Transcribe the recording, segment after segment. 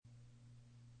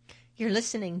You're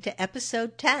listening to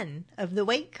episode 10 of The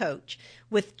Weight Coach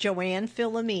with Joanne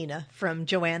Filomena from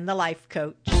Joanne the Life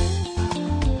Coach.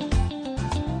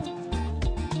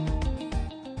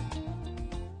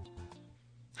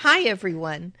 Hi,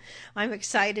 everyone. I'm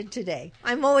excited today.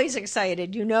 I'm always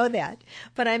excited, you know that.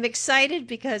 But I'm excited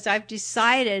because I've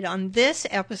decided on this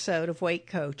episode of Weight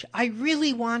Coach, I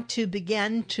really want to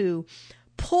begin to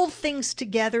pull things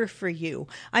together for you.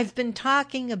 I've been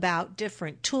talking about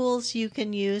different tools you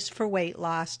can use for weight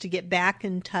loss to get back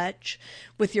in touch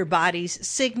with your body's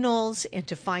signals and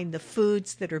to find the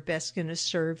foods that are best going to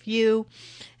serve you.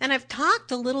 And I've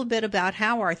talked a little bit about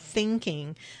how our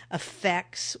thinking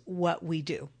affects what we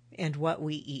do and what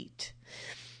we eat.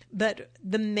 But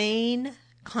the main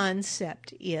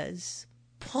concept is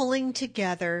pulling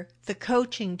together the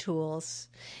coaching tools,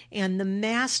 and the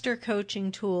master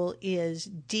coaching tool is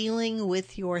dealing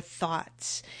with your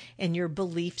thoughts and your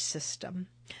belief system,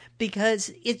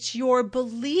 because it's your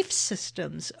belief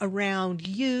systems around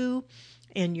you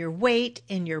and your weight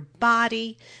and your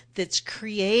body that's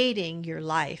creating your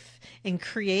life and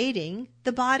creating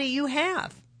the body you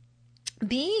have.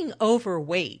 Being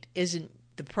overweight isn't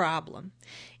the problem.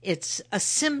 It's a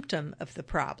symptom of the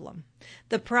problem.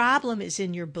 The problem is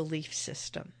in your belief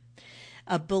system.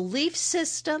 A belief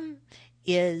system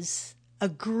is a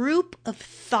group of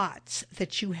thoughts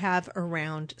that you have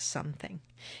around something.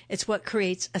 It's what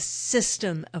creates a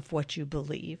system of what you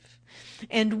believe.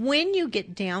 And when you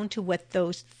get down to what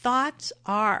those thoughts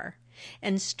are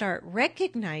and start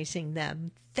recognizing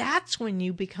them, that's when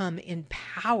you become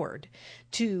empowered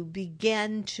to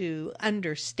begin to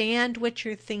understand what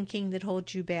you're thinking that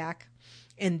holds you back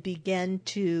and begin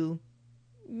to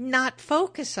not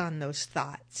focus on those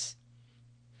thoughts.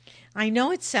 I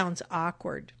know it sounds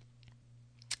awkward.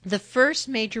 The first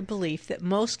major belief that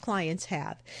most clients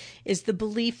have is the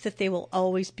belief that they will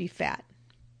always be fat.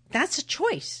 That's a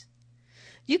choice.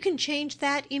 You can change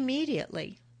that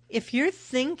immediately. If you're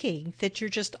thinking that you're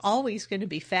just always going to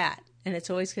be fat and it's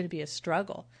always going to be a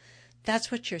struggle,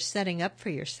 that's what you're setting up for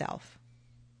yourself.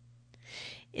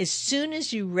 As soon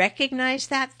as you recognize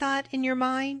that thought in your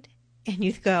mind and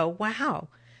you go, wow,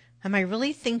 am I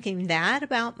really thinking that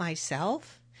about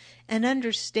myself? And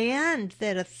understand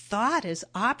that a thought is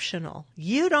optional.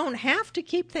 You don't have to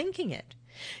keep thinking it.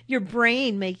 Your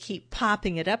brain may keep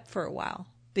popping it up for a while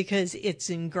because it's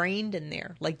ingrained in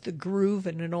there, like the groove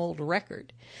in an old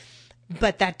record.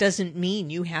 But that doesn't mean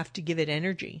you have to give it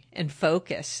energy and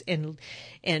focus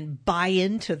and buy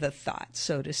into the thought,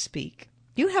 so to speak.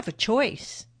 You have a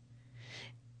choice.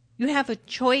 You have a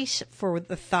choice for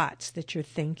the thoughts that you're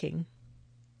thinking.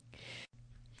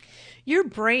 Your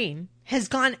brain has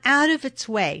gone out of its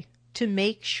way to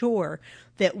make sure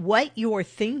that what you're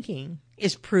thinking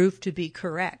is proved to be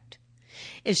correct.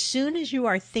 As soon as you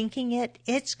are thinking it,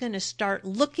 it's going to start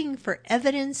looking for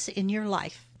evidence in your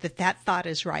life that that thought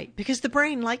is right, because the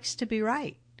brain likes to be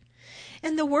right.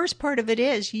 And the worst part of it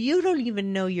is you don't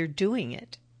even know you're doing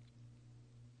it.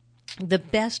 The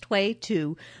best way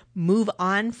to move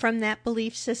on from that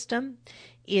belief system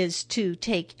is to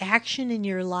take action in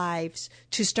your lives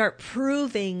to start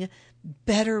proving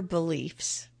better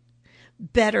beliefs,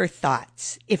 better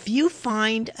thoughts. If you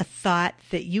find a thought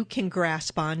that you can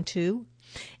grasp onto,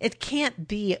 it can't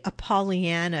be a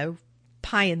Pollyanna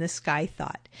pie in the sky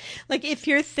thought. Like if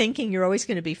you're thinking you're always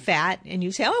going to be fat and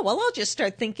you say, oh, well, I'll just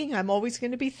start thinking I'm always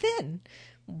going to be thin.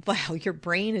 Well, your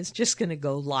brain is just going to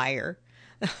go liar,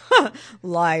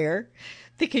 liar,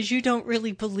 because you don't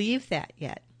really believe that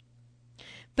yet.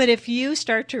 But if you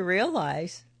start to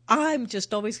realize I'm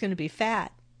just always going to be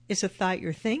fat is a thought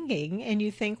you're thinking, and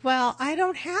you think, well, I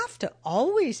don't have to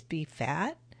always be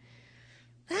fat.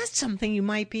 That's something you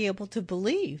might be able to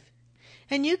believe.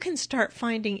 And you can start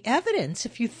finding evidence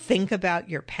if you think about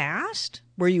your past.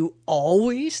 Were you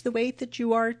always the weight that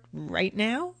you are right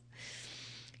now?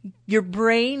 Your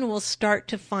brain will start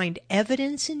to find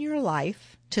evidence in your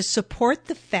life to support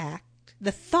the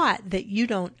thought that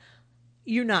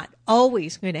you're not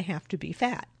always going to have to be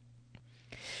fat.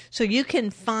 So you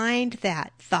can find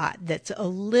that thought that's a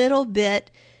little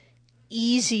bit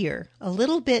easier, a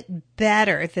little bit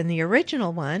better than the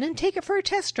original one, and take it for a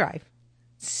test drive.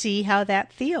 See how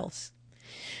that feels.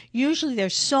 Usually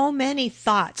there's so many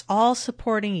thoughts all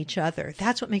supporting each other.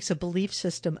 That's what makes a belief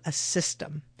system a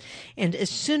system. And as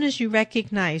soon as you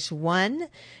recognize one,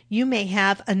 you may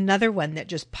have another one that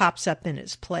just pops up in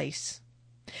its place.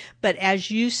 But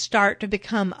as you start to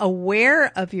become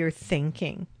aware of your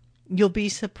thinking, you'll be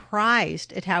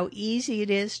surprised at how easy it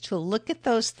is to look at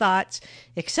those thoughts,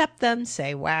 accept them,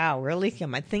 say, wow, really?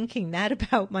 Am I thinking that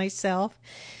about myself?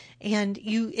 And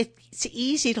it's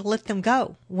easy to let them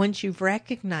go once you've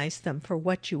recognized them for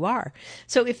what you are.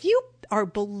 So if you are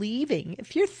believing,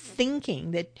 if you're thinking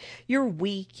that you're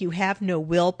weak, you have no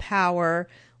willpower,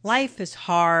 life is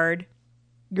hard,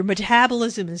 your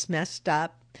metabolism is messed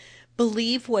up,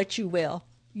 believe what you will.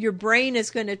 Your brain is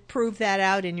going to prove that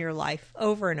out in your life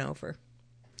over and over.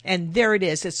 And there it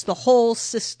is. It's the whole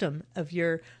system of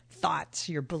your thoughts,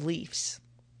 your beliefs.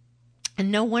 And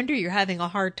no wonder you're having a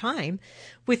hard time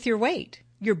with your weight.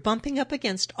 You're bumping up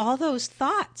against all those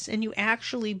thoughts and you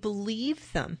actually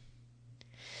believe them.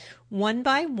 One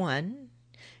by one,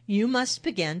 you must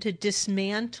begin to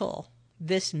dismantle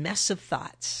this mess of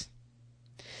thoughts.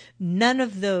 None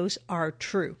of those are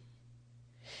true.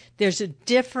 There's a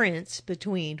difference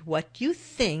between what you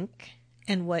think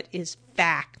and what is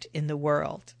fact in the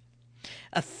world.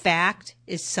 A fact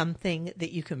is something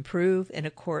that you can prove in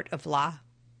a court of law.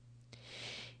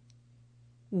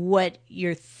 What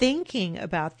you're thinking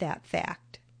about that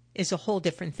fact is a whole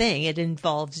different thing. It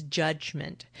involves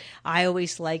judgment. I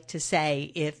always like to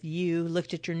say, if you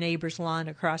looked at your neighbor's lawn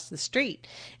across the street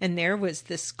and there was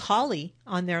this collie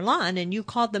on their lawn and you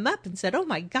called them up and said, "Oh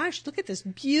my gosh, look at this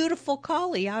beautiful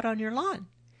collie out on your lawn."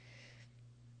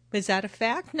 Is that a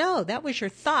fact? No, that was your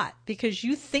thought because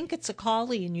you think it's a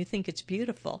collie and you think it's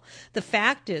beautiful. The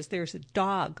fact is there's a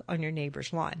dog on your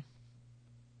neighbor's lawn.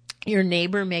 Your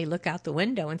neighbor may look out the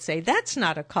window and say, "That's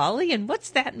not a collie, and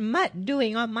what's that mutt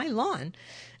doing on my lawn?"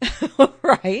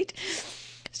 Right?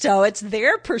 So it's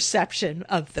their perception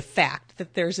of the fact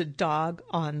that there's a dog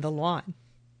on the lawn.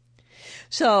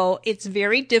 So it's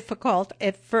very difficult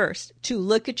at first to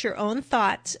look at your own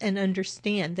thoughts and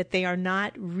understand that they are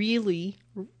not really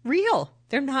real.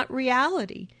 They're not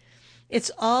reality.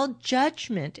 It's all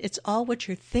judgment. It's all what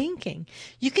you're thinking.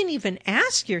 You can even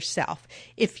ask yourself,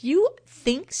 if you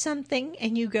think something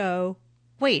and you go,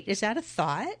 "Wait, is that a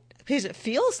thought?" Because it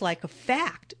feels like a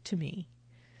fact to me.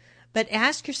 But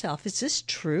ask yourself, is this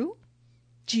true?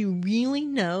 Do you really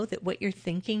know that what you're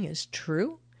thinking is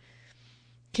true?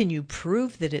 Can you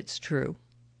prove that it's true?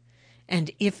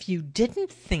 And if you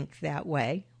didn't think that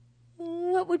way,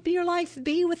 what would your life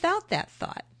be without that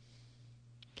thought?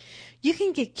 You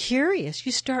can get curious.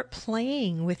 You start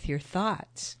playing with your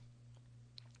thoughts.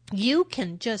 You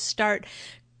can just start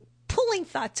pulling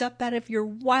thoughts up out of your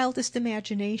wildest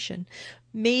imagination.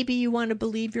 Maybe you want to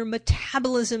believe your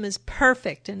metabolism is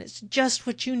perfect and it's just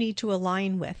what you need to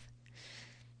align with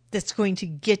that's going to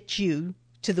get you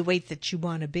to the weight that you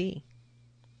want to be.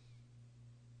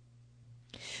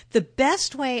 The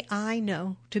best way I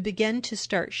know to begin to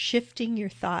start shifting your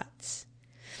thoughts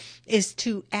is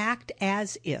to act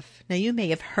as if. Now, you may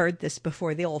have heard this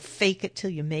before, the old fake it till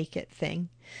you make it thing.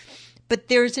 But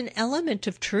there's an element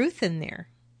of truth in there.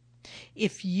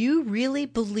 If you really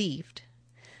believed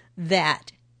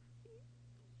that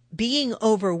being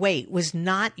overweight was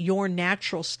not your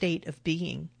natural state of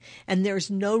being, and there's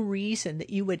no reason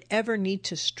that you would ever need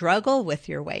to struggle with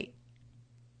your weight,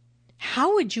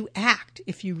 how would you act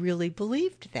if you really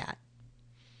believed that?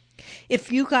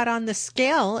 If you got on the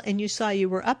scale and you saw you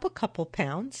were up a couple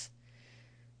pounds,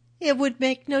 it would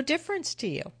make no difference to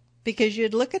you because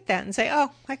you'd look at that and say,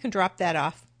 "Oh, I can drop that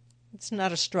off. It's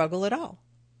not a struggle at all."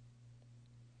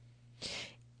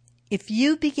 If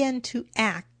you begin to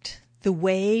act the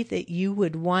way that you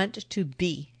would want to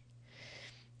be,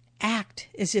 act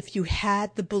as if you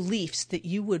had the beliefs that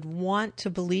you would want to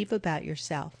believe about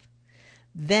yourself,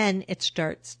 then it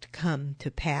starts to come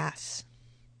to pass.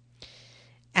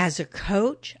 As a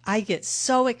coach, I get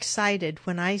so excited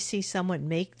when I see someone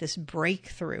make this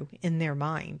breakthrough in their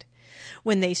mind,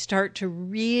 when they start to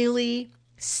really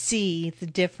see the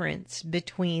difference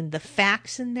between the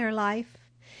facts in their life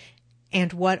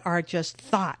and what are just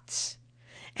thoughts.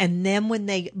 And then when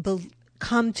they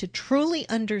come to truly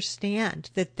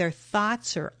understand that their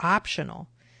thoughts are optional,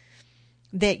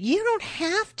 that you don't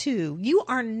have to. You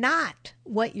are not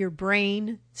what your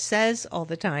brain says all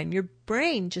the time. Your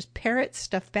brain just parrots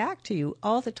stuff back to you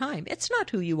all the time. It's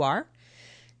not who you are.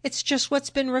 It's just what's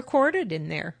been recorded in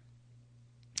there.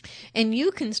 And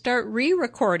you can start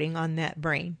re-recording on that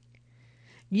brain.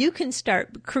 You can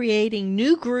start creating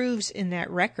new grooves in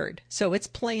that record so it's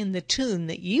playing the tune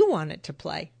that you want it to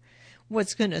play,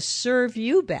 what's going to serve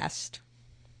you best.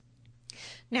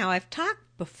 Now, I've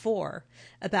talked before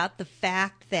about the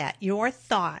fact that your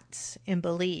thoughts and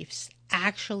beliefs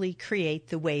actually create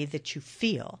the way that you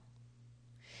feel.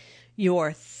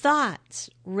 Your thoughts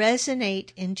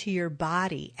resonate into your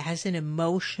body as an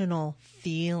emotional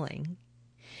feeling.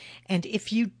 And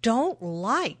if you don't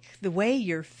like the way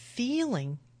you're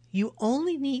feeling, you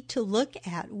only need to look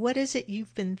at what is it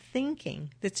you've been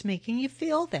thinking that's making you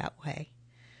feel that way.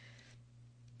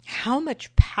 How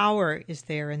much power is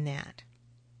there in that?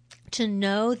 To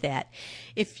know that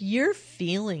if you're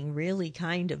feeling really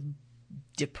kind of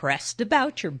depressed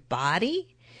about your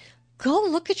body, go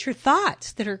look at your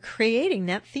thoughts that are creating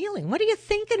that feeling. What are you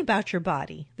thinking about your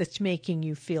body that's making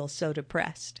you feel so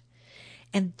depressed?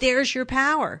 And there's your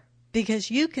power,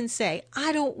 because you can say,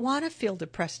 I don't want to feel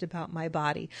depressed about my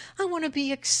body. I want to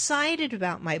be excited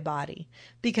about my body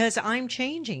because I'm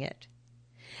changing it.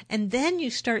 And then you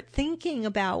start thinking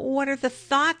about, what are the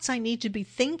thoughts I need to be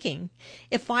thinking?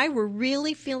 If I were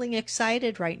really feeling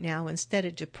excited right now instead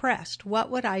of depressed,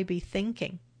 what would I be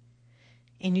thinking?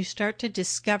 And you start to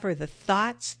discover the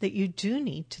thoughts that you do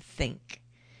need to think.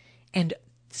 And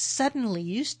suddenly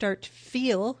you start to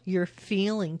feel your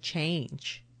feeling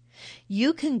change.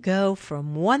 You can go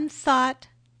from one thought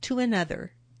to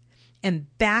another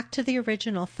and back to the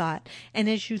original thought. And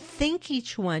as you think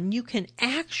each one, you can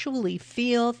actually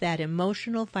feel that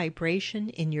emotional vibration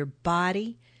in your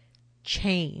body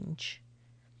change.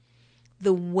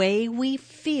 The way we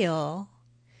feel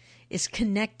is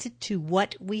connected to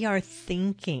what we are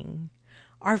thinking.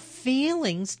 Our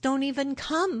feelings don't even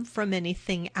come from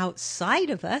anything outside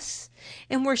of us,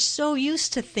 and we're so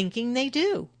used to thinking they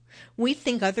do. We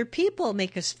think other people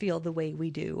make us feel the way we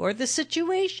do, or the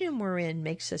situation we're in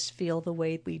makes us feel the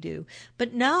way we do.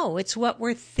 But no, it's what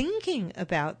we're thinking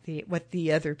about what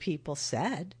the other people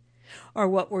said, or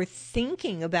what we're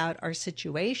thinking about our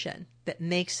situation that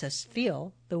makes us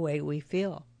feel the way we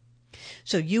feel.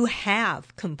 So you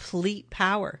have complete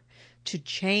power to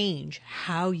change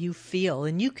how you feel,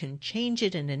 and you can change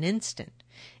it in an instant,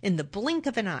 in the blink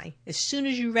of an eye. As soon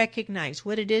as you recognize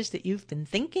what it is that you've been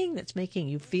thinking that's making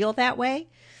you feel that way.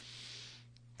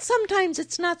 Sometimes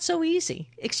it's not so easy,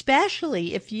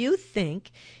 especially if you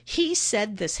think, he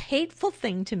said this hateful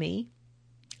thing to me,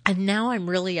 and now I'm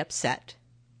really upset.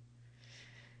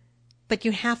 But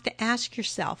you have to ask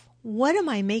yourself, what am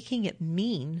I making it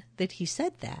mean that he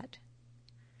said that?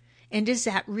 And is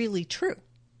that really true,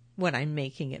 what I'm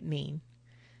making it mean?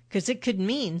 Because it could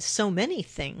mean so many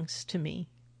things to me.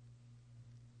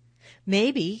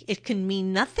 Maybe it can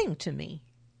mean nothing to me.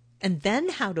 And then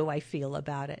how do I feel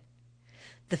about it?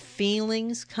 The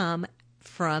feelings come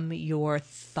from your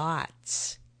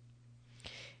thoughts.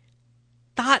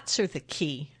 Thoughts are the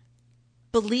key.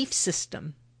 Belief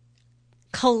system.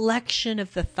 Collection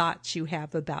of the thoughts you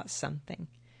have about something.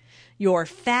 Your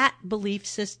fat belief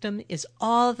system is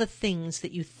all the things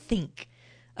that you think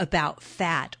about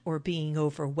fat or being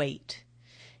overweight.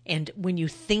 And when you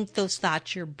think those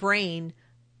thoughts, your brain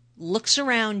looks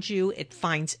around you, it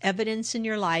finds evidence in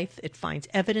your life, it finds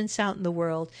evidence out in the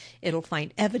world, it'll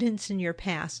find evidence in your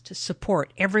past to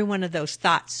support every one of those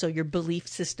thoughts. So your belief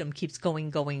system keeps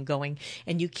going,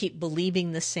 and you keep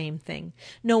believing the same thing.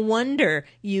 No wonder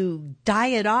you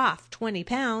diet off 20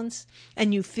 pounds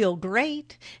and you feel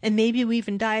great, and maybe you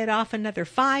even diet off another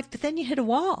 5, but then you hit a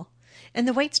wall. And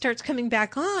the weight starts coming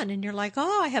back on, and you're like,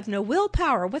 oh, I have no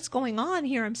willpower. What's going on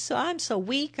here? I'm so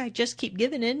weak. I just keep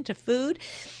giving in to food.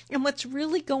 And what's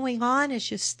really going on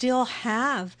is you still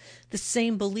have the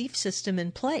same belief system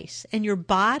in place. And your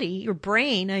body, your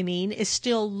brain, is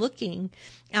still looking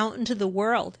out into the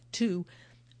world to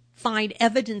find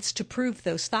evidence to prove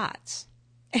those thoughts.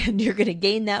 And you're going to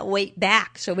gain that weight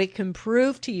back so it can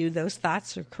prove to you those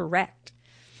thoughts are correct.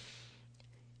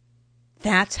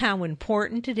 That's how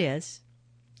important it is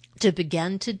to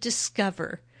begin to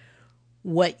discover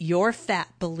what your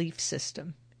fat belief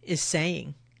system is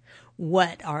saying.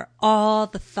 What are all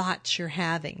the thoughts you're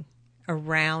having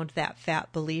around that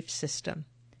fat belief system?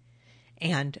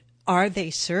 And are they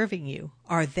serving you?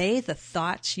 Are they the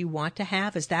thoughts you want to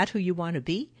have? Is that who you want to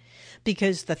be?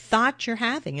 Because the thought you're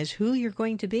having is who you're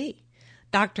going to be.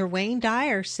 Dr. Wayne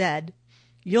Dyer said,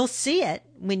 you'll see it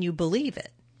when you believe it.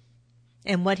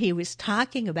 And what he was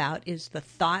talking about is the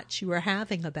thoughts you are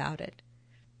having about it.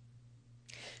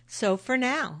 So for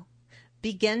now,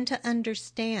 begin to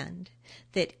understand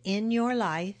that in your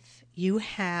life you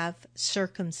have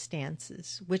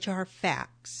circumstances, which are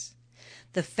facts.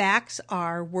 The facts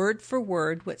are word for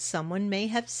word what someone may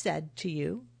have said to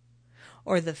you,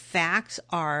 or the facts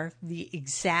are the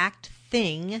exact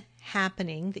thing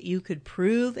happening that you could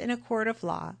prove in a court of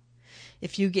law.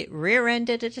 If you get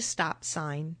rear-ended at a stop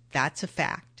sign, that's a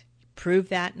fact. Prove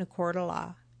that in a court of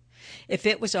law. If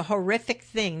it was a horrific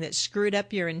thing that screwed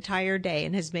up your entire day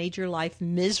and has made your life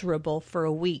miserable for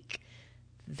a week,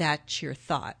 that's your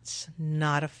thoughts,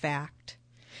 not a fact.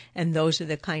 And those are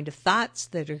the kind of thoughts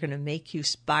that are going to make you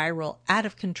spiral out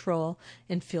of control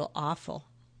and feel awful.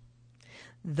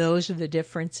 Those are the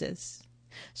differences.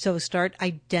 So start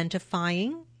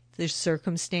identifying the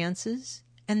circumstances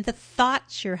and the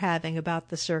thoughts you're having about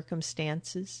the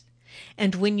circumstances.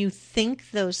 And when you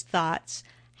think those thoughts,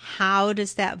 how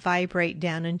does that vibrate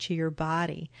down into your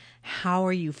body? How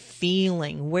are you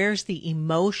feeling? Where's the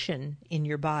emotion in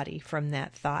your body from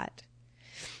that thought?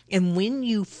 And when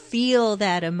you feel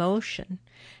that emotion,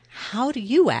 how do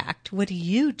you act? What do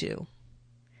you do?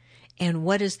 And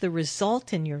what is the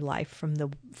result in your life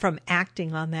from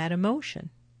acting on that emotion?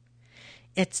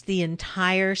 It's the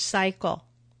entire cycle.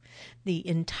 The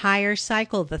entire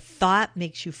cycle. The thought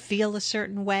makes you feel a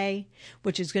certain way,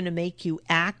 which is going to make you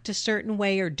act a certain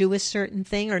way or do a certain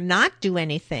thing or not do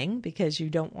anything because you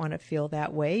don't want to feel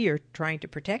that way. You're trying to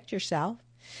protect yourself.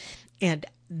 And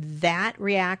that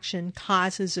reaction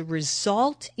causes a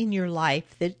result in your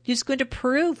life that is going to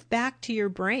prove back to your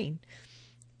brain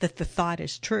that the thought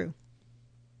is true.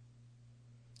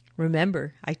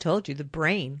 Remember, I told you the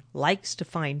brain likes to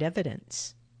find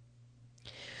evidence.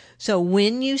 So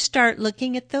when you start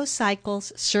looking at those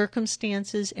cycles,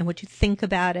 circumstances, and what you think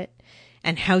about it,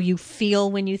 and how you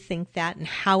feel when you think that, and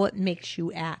how it makes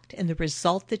you act, and the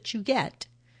result that you get,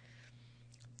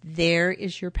 there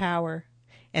is your power.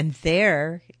 And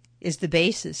there is the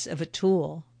basis of a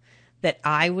tool that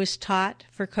I was taught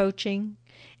for coaching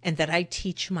and that I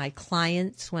teach my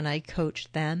clients when I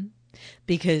coach them,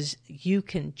 because you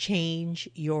can change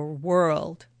your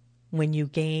world when you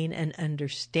gain an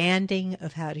understanding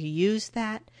of how to use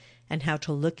that and how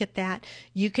to look at that.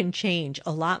 You can change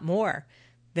a lot more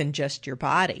than just your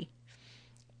body.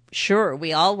 Sure,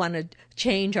 we all want to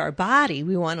change our body.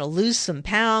 We want to lose some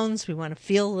pounds. We want to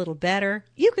feel a little better.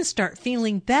 You can start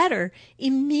feeling better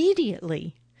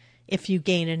immediately if you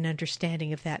gain an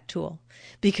understanding of that tool,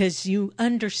 because you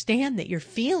understand that your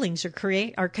feelings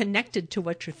are connected to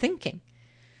what you're thinking.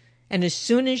 And as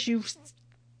soon as you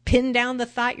pin down the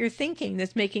thought you're thinking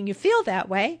that's making you feel that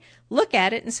way, look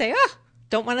at it and say, oh,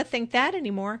 don't want to think that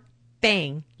anymore.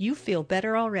 Bang, you feel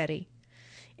better already.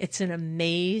 It's an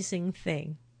amazing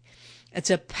thing. It's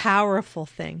a powerful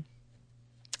thing.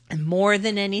 And more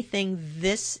than anything,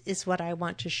 this is what I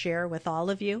want to share with all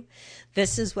of you.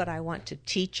 This is what I want to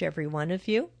teach every one of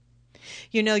you.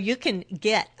 You know, you can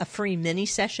get a free mini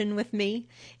session with me.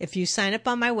 If you sign up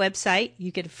on my website,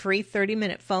 you get a free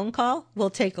 30-minute phone call. We'll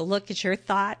take a look at your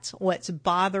thoughts, what's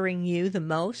bothering you the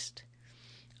most.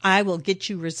 I will get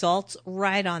you results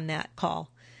right on that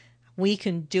call. We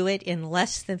can do it in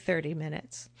less than 30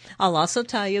 minutes. I'll also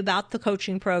tell you about the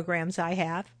coaching programs I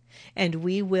have, and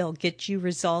we will get you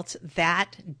results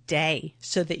that day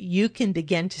so that you can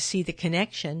begin to see the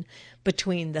connection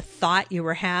between the thought you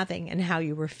were having and how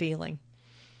you were feeling.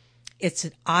 It's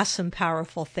an awesome,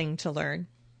 powerful thing to learn.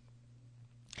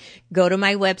 Go to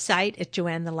my website at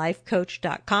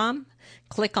JoanneTheLifeCoach.com.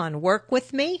 Click on Work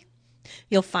With Me.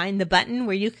 You'll find the button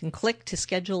where you can click to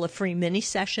schedule a free mini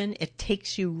session. It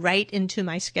takes you right into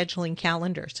my scheduling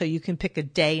calendar, so you can pick a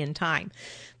day and time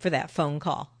for that phone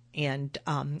call. And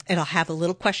it'll have a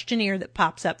little questionnaire that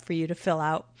pops up for you to fill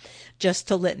out just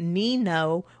to let me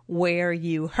know where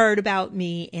you heard about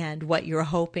me and what you're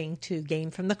hoping to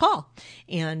gain from the call.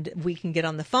 And we can get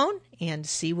on the phone and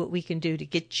see what we can do to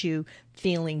get you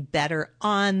feeling better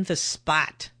on the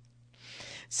spot.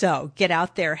 So get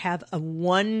out there, have a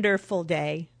wonderful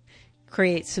day,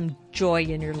 create some joy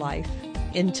in your life.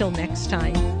 Until next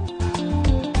time.